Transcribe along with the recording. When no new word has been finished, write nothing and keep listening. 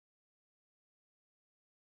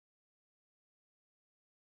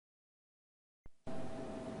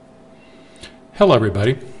Hello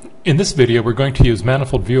everybody. In this video we're going to use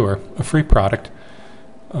Manifold Viewer, a free product,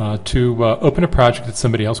 to open a project that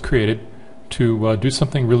somebody else created to do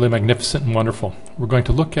something really magnificent and wonderful. We're going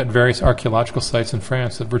to look at various archaeological sites in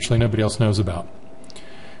France that virtually nobody else knows about.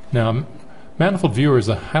 Now, Manifold Viewer is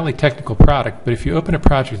a highly technical product, but if you open a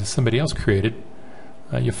project that somebody else created,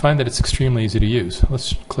 you'll find that it's extremely easy to use.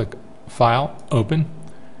 Let's click File, Open,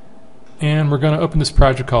 and we're going to open this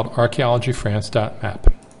project called archaeologyfrance.map.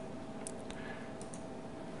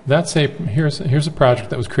 Here's a project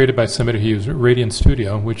that was created by somebody who used Radiant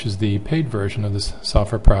Studio, which is the paid version of this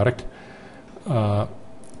software product,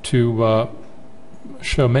 to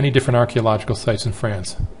show many different archaeological sites in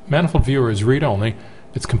France. Manifold Viewer is read-only.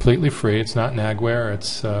 It's completely free. It's not nagware.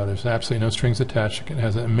 There's absolutely no strings attached. It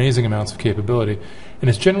has amazing amounts of capability, and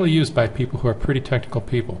it's generally used by people who are pretty technical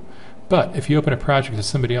people. But if you open a project that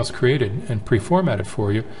somebody else created and pre-formatted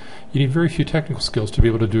for you, you need very few technical skills to be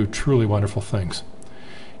able to do truly wonderful things.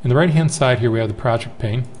 In the right-hand side here we have the project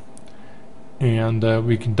pane, and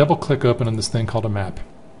we can double-click open on this thing called a map.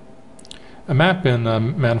 A map in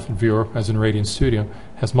Manifold Viewer, as in Radiant Studio,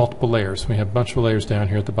 has multiple layers. We have a bunch of layers down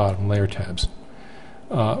here at the bottom, layer tabs.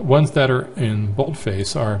 Ones that are in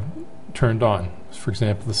boldface are turned on. For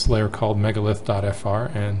example, this layer called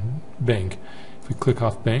megalith.fr and Bing. If we click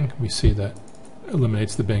off Bing, we see that it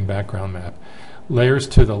eliminates the Bing background map. Layers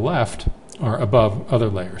to the left are above other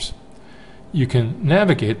layers. You can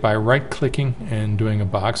navigate by right-clicking and doing a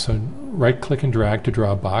box. So right-click and drag to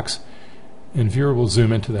draw a box, and Viewer will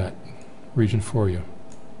zoom into that region for you.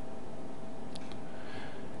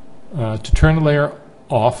 To turn the layer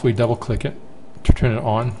off, we double-click it. To turn it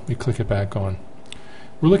on, we click it back on.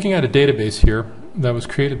 We're looking at a database here that was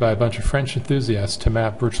created by a bunch of French enthusiasts to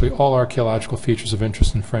map virtually all archaeological features of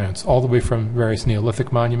interest in France, all the way from various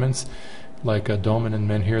Neolithic monuments like Dolmen and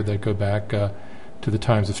Menhir that go back to the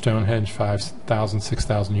times of Stonehenge 5,000,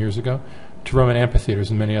 6,000 years ago, to Roman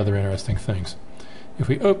amphitheaters and many other interesting things. If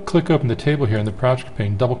we click open the table here in the project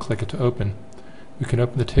pane, double click it to open, we can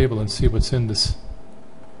open the table and see what's in this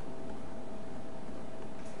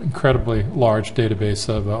incredibly large database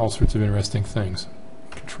of all sorts of interesting things.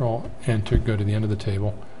 Control Enter, go to the end of the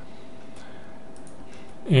table.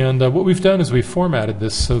 And what we've done is we've formatted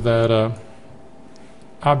this so that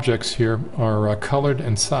objects here are colored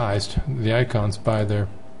and sized, the icons, by their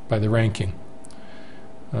ranking.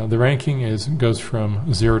 The ranking goes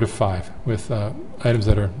from 0 to 5, with items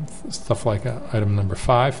that are stuff like item number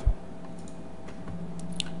 5,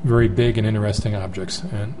 very big and interesting objects,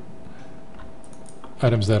 and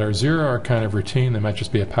items that are 0 are kind of routine. They might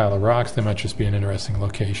just be a pile of rocks. They might just be an interesting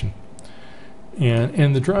location. And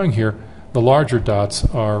in the drawing here, the larger dots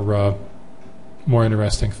are more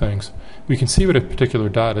interesting things. We can see what a particular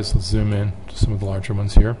dot is. Let's zoom in to some of the larger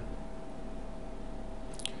ones here.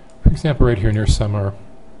 For example, right here there's some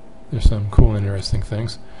cool, interesting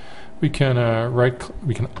things. We can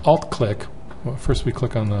alt-click. Well, first we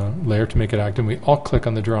click on the layer to make it active. We alt-click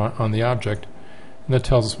on the object, and that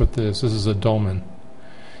tells us what this is. This is a dolmen.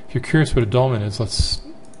 If you're curious what a dolmen is, let's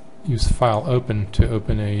use File Open to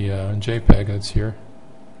open a JPEG that's here.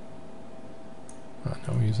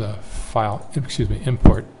 No, we use a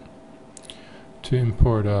import to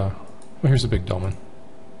import. Well, here's a big dolmen.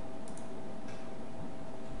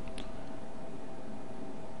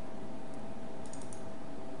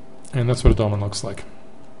 And that's what a dolmen looks like.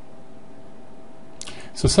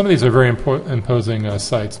 So some of these are very imposing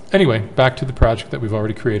sites. Anyway, back to the project that we've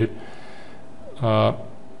already created.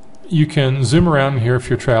 You can zoom around here if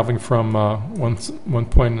you're traveling from one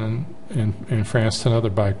point in France to another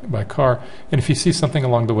by car. And if you see something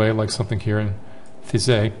along the way, like something here in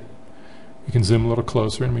Thizé, we can zoom a little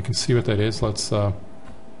closer and we can see what that is. Let's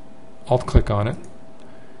alt-click on it,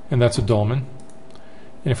 and that's a dolmen.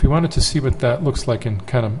 And if we wanted to see what that looks like in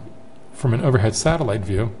kind of from an overhead satellite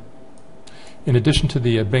view, in addition to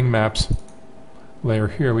the Bing Maps layer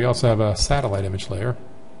here, we also have a satellite image layer,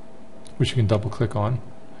 which you can double-click on.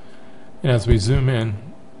 And as we zoom in,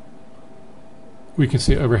 we can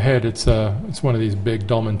see overhead it's one of these big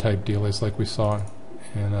dolmen type deals like we saw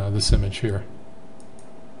in this image here.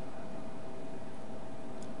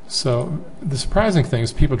 So the surprising thing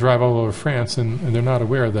is people drive all over France and they're not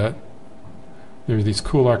aware that there are these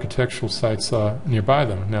cool architectural sites nearby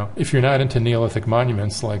them. Now, if you're not into Neolithic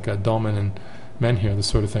monuments like Dolmen and Menhir, the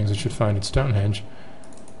sort of things that you'd find at Stonehenge,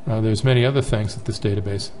 there's many other things that this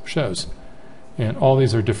database shows. And all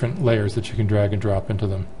these are different layers that you can drag and drop into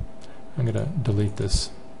them. I'm going to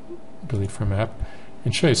delete from map,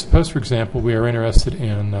 and show you. Suppose, for example, we are interested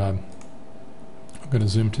in, I'm going to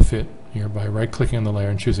zoom to fit here by right-clicking on the layer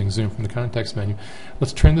and choosing zoom from the context menu.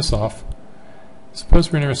 Let's turn this off,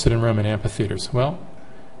 Suppose we're interested in Roman amphitheaters. Well,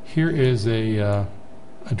 here is a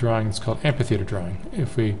drawing that's called amphitheater drawing.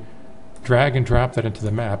 If we drag and drop that into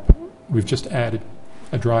the map, we've just added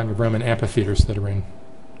a drawing of Roman amphitheaters that are in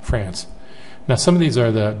France. Now, some of these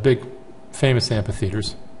are the big famous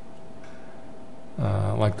amphitheaters,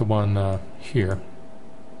 like the one here.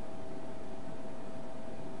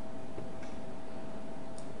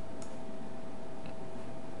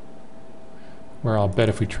 Where I'll bet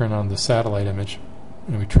if we turn on the satellite image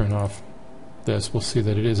and we turn off this, we'll see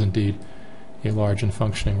that it is indeed a large and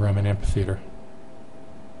functioning Roman amphitheater.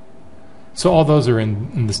 So all those are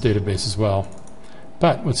in this database as well.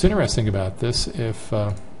 But what's interesting about this, if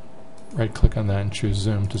right-click on that and choose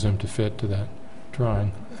Zoom to fit to that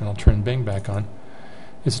drawing, and I'll turn Bing back on,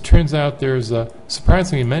 is it turns out there's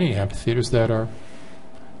surprisingly many amphitheaters that are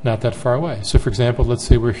not that far away. So for example, let's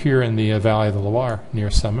say we're here in the valley of the Loire near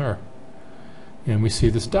Saumur, and we see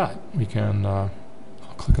this dot. We can I'll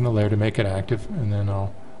click on the layer to make it active, and then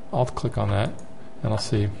I'll alt-click on that, and I'll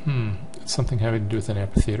see, it's something having to do with an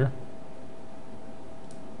amphitheater.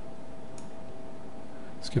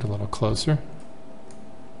 Let's get a little closer.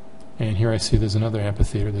 And here I see there's another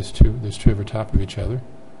amphitheater. There's two over top of each other.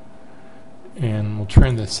 And we'll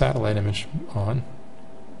turn the satellite image on,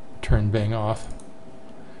 turn Bing off,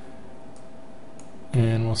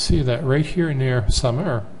 and we'll see that right here near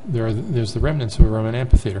Saumur, there's the remnants of a Roman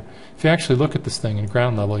amphitheater. If you actually look at this thing at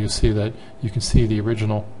ground level, you'll see that you can see the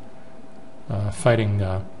original fighting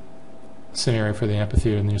scenario for the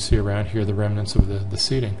amphitheater, and you see around here the remnants of the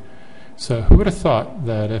seating. So who would have thought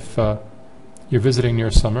that if you're visiting near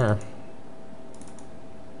Saumur,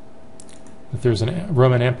 that there's a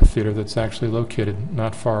Roman amphitheater that's actually located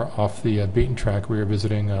not far off the beaten track where you're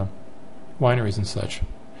visiting wineries and such.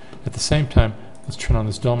 At the same time, let's turn on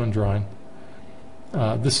this dolmen drawing.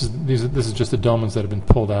 This is just the dolmens that have been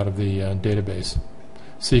pulled out of the database.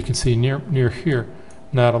 So you can see near here,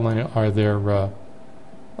 not only are there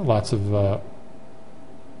lots of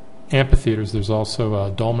amphitheaters, there's also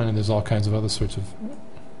a dolmen, and there's all kinds of other sorts of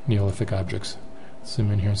Neolithic objects. Let's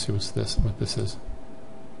zoom in here and see what this is.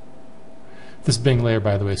 This Bing layer,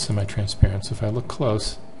 by the way, is semi-transparent. So if I look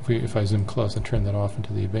close, if I zoom close and turn that off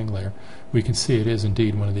into the Bing layer, we can see it is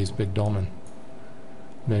indeed one of these big dolmen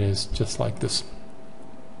that is just like this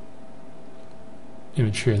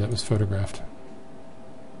image here that was photographed.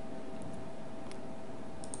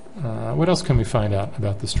 What else can we find out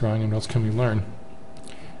about this drawing, and what else can we learn?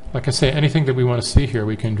 Like I say, anything that we want to see here,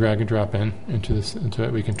 we can drag and drop into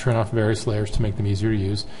it. We can turn off various layers to make them easier to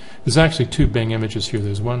use. There's actually two Bing images here.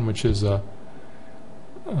 There's one which is the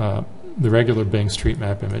regular Bing street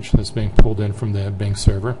map image that's being pulled in from the Bing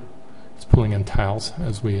server. It's pulling in tiles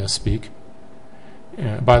as we speak.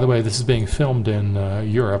 By the way, this is being filmed in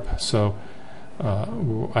Europe, so I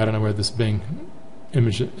don't know where this Bing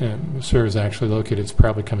image server is actually located. It's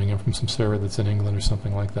probably coming in from some server that's in England or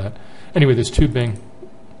something like that. Anyway, there's two Bing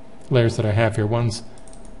layers that I have here. One's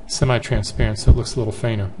semi-transparent, so it looks a little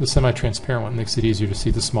fainter. The semi-transparent one makes it easier to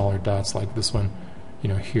see the smaller dots, like this one,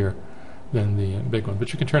 here, than the big one.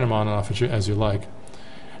 But you can turn them on and off as you like.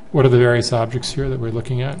 What are the various objects here that we're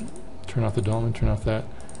looking at? Turn off the dolmen, turn off that.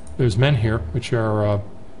 There's menhir, which are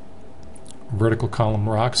vertical column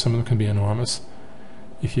rocks. Some of them can be enormous.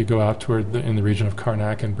 If you go out toward in the region of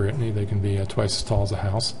Carnac in Brittany, they can be twice as tall as a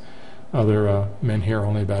house. Other menhir are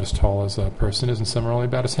only about as tall as a person is, and some are only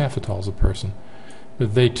about as half as tall as a person.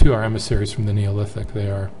 But they too are emissaries from the Neolithic.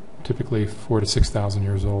 They are typically 4,000 to 6,000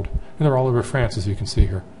 years old, and they're all over France, as you can see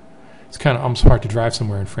here. It's kind of almost hard to drive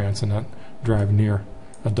somewhere in France and not drive near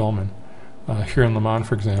a dolmen. Here in Le Mans,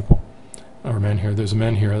 for example, or menhir, there's a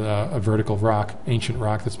menhir, a vertical rock, ancient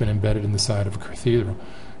rock that's been embedded in the side of a cathedral.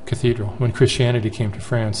 When Christianity came to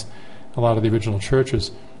France, a lot of the original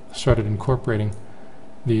churches started incorporating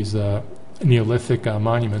these Neolithic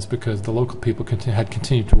monuments because the local people had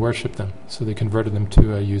continued to worship them, so they converted them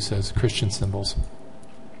to use as Christian symbols.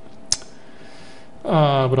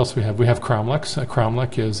 What else we have? We have cromlechs. A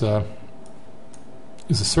cromlech is a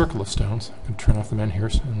circle of stones. I'm going to turn off the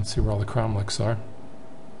menhirs and let's see where all the cromlechs are.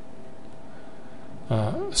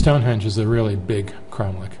 Stonehenge is a really big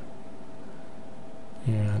cromlech.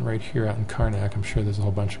 And right here out in Carnac, I'm sure there's a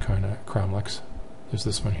whole bunch of cromlechs. There's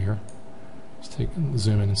this one here. Let's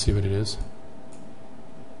zoom in and see what it is.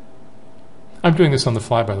 I'm doing this on the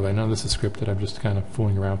fly, by the way. None of this is scripted. I'm just kind of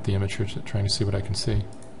fooling around with the image here, trying to see what I can see.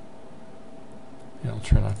 Yeah, I'll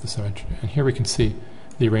turn off this image. And here we can see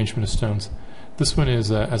the arrangement of stones. This one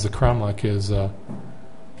is, as a cromlech, is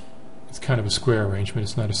it's kind of a square arrangement.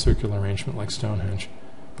 It's not a circular arrangement like Stonehenge.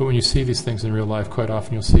 But when you see these things in real life, quite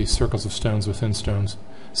often you'll see circles of stones within stones.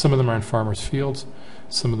 Some of them are in farmers' fields.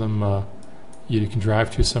 Some of them you can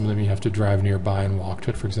drive to. Some of them you have to drive nearby and walk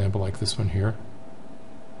to it, for example, like this one here.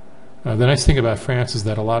 The nice thing about France is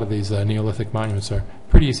that a lot of these Neolithic monuments are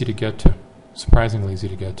pretty easy to get to, surprisingly easy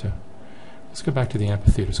to get to. Let's go back to the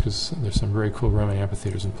amphitheaters, because there's some very cool Roman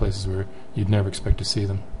amphitheaters in places where you'd never expect to see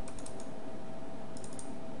them.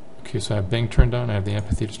 Okay, so I have Bing turned on, I have the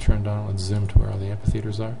amphitheaters turned on. Let's zoom to where all the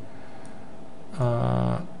amphitheaters are.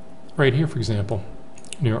 Right here, for example,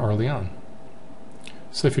 near Orléans.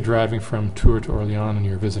 So if you're driving from Tours to Orléans and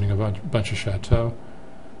you're visiting a bunch of chateaux,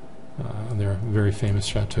 there are very famous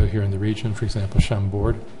chateaux here in the region, for example,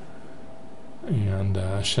 Chambord and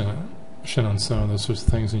Chenonceau, those sorts of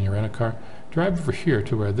things, in your rent-a-car. Drive over here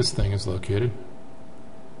to where this thing is located,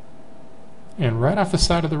 and right off the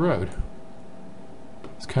side of the road.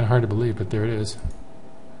 It's kind of hard to believe, but there it is.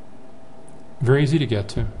 Very easy to get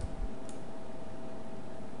to.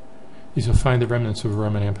 You'll find the remnants of a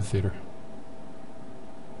Roman amphitheater.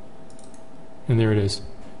 And there it is.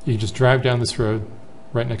 You can just drive down this road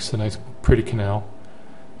right next to a nice pretty canal,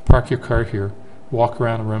 park your car here, walk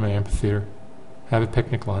around a Roman amphitheater, have a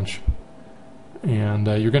picnic lunch, and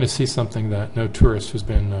you're going to see something that no tourist who's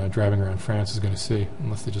been driving around France is going to see,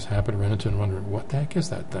 unless they just happen to run into it and wonder, what the heck is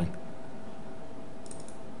that thing?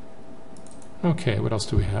 Okay, what else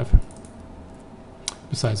do we have?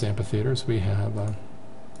 Besides amphitheaters, we have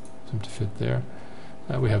some to fit there.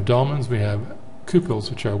 We have dolmens, we have cupoles,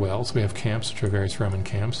 which are wells, we have camps, which are various Roman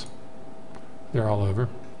camps. They're all over.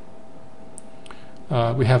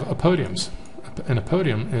 We have apodiums. And a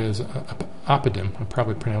podium is Papadum. I'm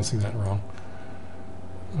probably pronouncing that wrong.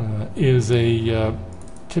 Is a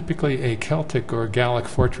typically a Celtic or Gallic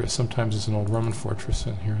fortress. Sometimes it's an old Roman fortress,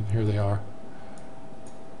 and here they are.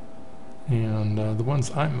 And the ones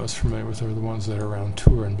I'm most familiar with are the ones that are around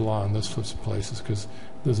Tours and Blois and those sorts of places, because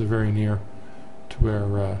those are very near to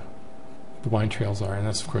where the wine trails are, and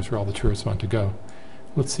that's of course where all the tourists want to go.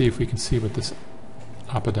 Let's see if we can see what this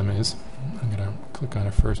Papadum is. I'm going to click on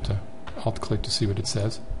it first, to alt-click to see what it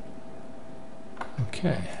says.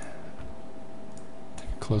 Okay. Take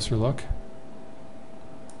a closer look.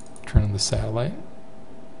 Turn on the satellite.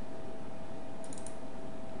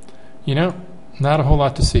 You know, not a whole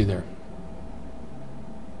lot to see there.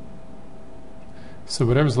 So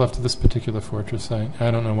whatever's left of this particular fortress,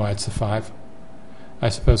 I don't know why it's a 5. I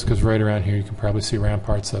suppose because right around here you can probably see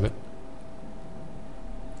ramparts of it,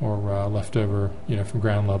 or leftover, from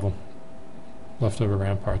ground level, leftover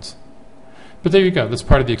ramparts. But there you go. That's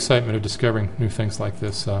part of the excitement of discovering new things like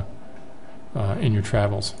this in your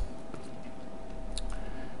travels.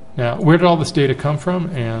 Now, where did all this data come from,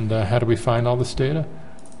 and how do we find all this data?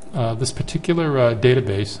 This particular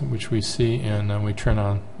database, which we see in, we turn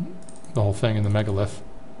on the whole thing in the megalith,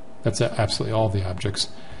 that's absolutely all the objects,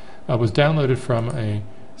 was downloaded from a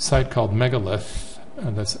site called Megalith,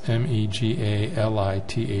 that's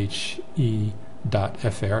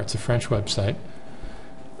megalithe.fr. It's a French website.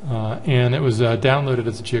 And it was downloaded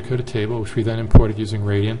as a geocoded table, which we then imported using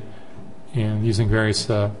Radian. And using various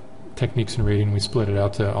techniques in Radian, we split it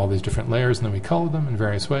out to all these different layers, and then we colored them in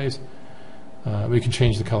various ways. We can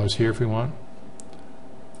change the colors here if we want.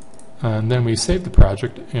 And then we save the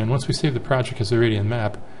project, and once we save the project as a Radian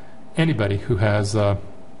map, anybody who has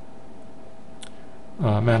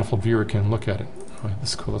Manifold Viewer can look at it. Oh,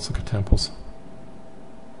 this is cool. Let's look at temples.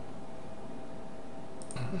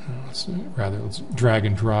 Let's drag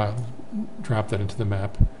and drop that into the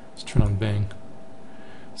map. Let's turn on Bing.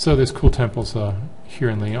 So there's cool temples here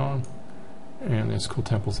in Lyon, and there's cool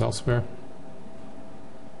temples elsewhere.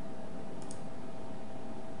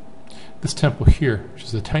 This temple here, which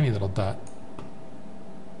is a tiny little dot,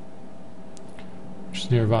 which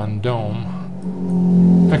is near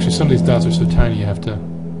Vendôme. Actually, some of these dots are so tiny you have to...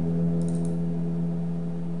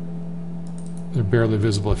 They're barely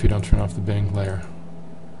visible if you don't turn off the Bing layer.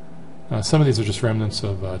 Some of these are just remnants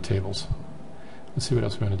of tables. Let's see what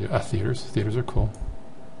else we want to do. Theaters. Theaters are cool.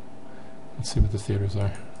 Let's see what the theaters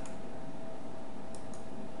are.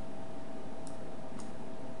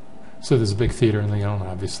 So there's a big theater in Lyon,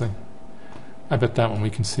 obviously. I bet that one we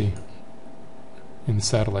can see in the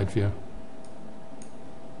satellite view.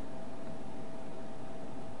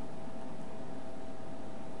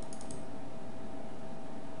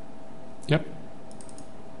 Yep.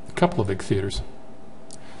 A couple of big theaters.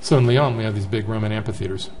 So in Lyon we have these big Roman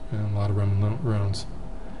amphitheaters and a lot of Roman ruins.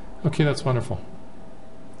 Okay, that's wonderful.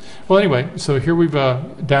 Well, anyway, so here we've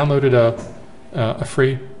downloaded a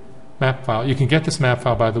free map file. You can get this map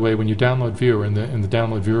file, by the way, when you download Viewer. In the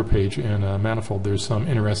download Viewer page in Manifold, there's some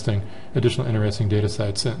additional interesting data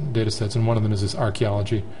sets, and one of them is this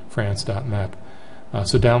archaeology France.map.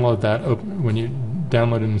 So download that. When you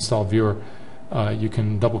download and install Viewer, you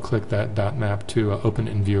can double-click that dot map to open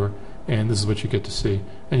it in Viewer, and this is what you get to see.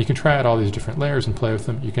 And you can try out all these different layers and play with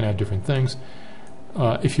them. You can add different things.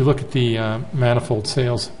 If you look at the Manifold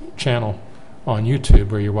Sales channel on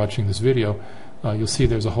YouTube where you're watching this video, you'll see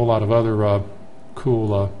there's a whole lot of other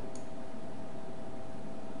cool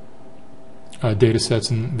data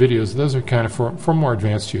sets and videos. Those are kind of for more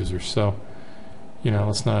advanced users, so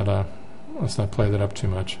let's not play that up too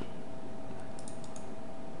much.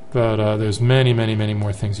 But there's many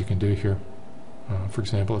more things you can do here. For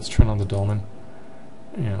example, let's turn on the Dolmen,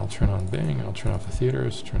 and I'll turn on Bing, and I'll turn off the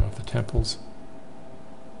theaters, turn off the temples,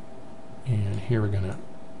 and here we're going to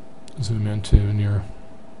zoom into near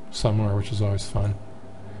somewhere, which is always fun.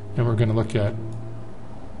 And we're going to look at,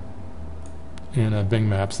 in Bing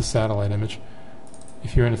Maps, the satellite image.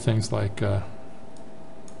 If you're into things like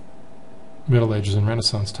Middle Ages and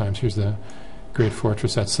Renaissance times, here's the Great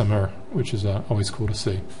Fortress at Saumur, which is always cool to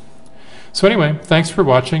see. So anyway, thanks for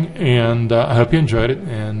watching, and I hope you enjoyed it,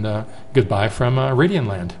 and goodbye from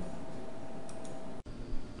Radianland.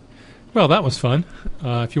 Well, that was fun.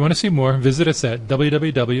 If you want to see more, visit us at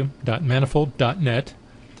www.manifold.net.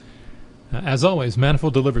 As always,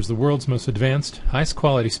 Manifold delivers the world's most advanced, highest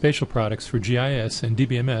quality spatial products for GIS and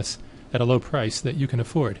DBMS at a low price that you can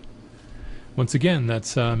afford. Once again,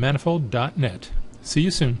 that's manifold.net. See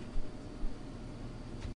you soon.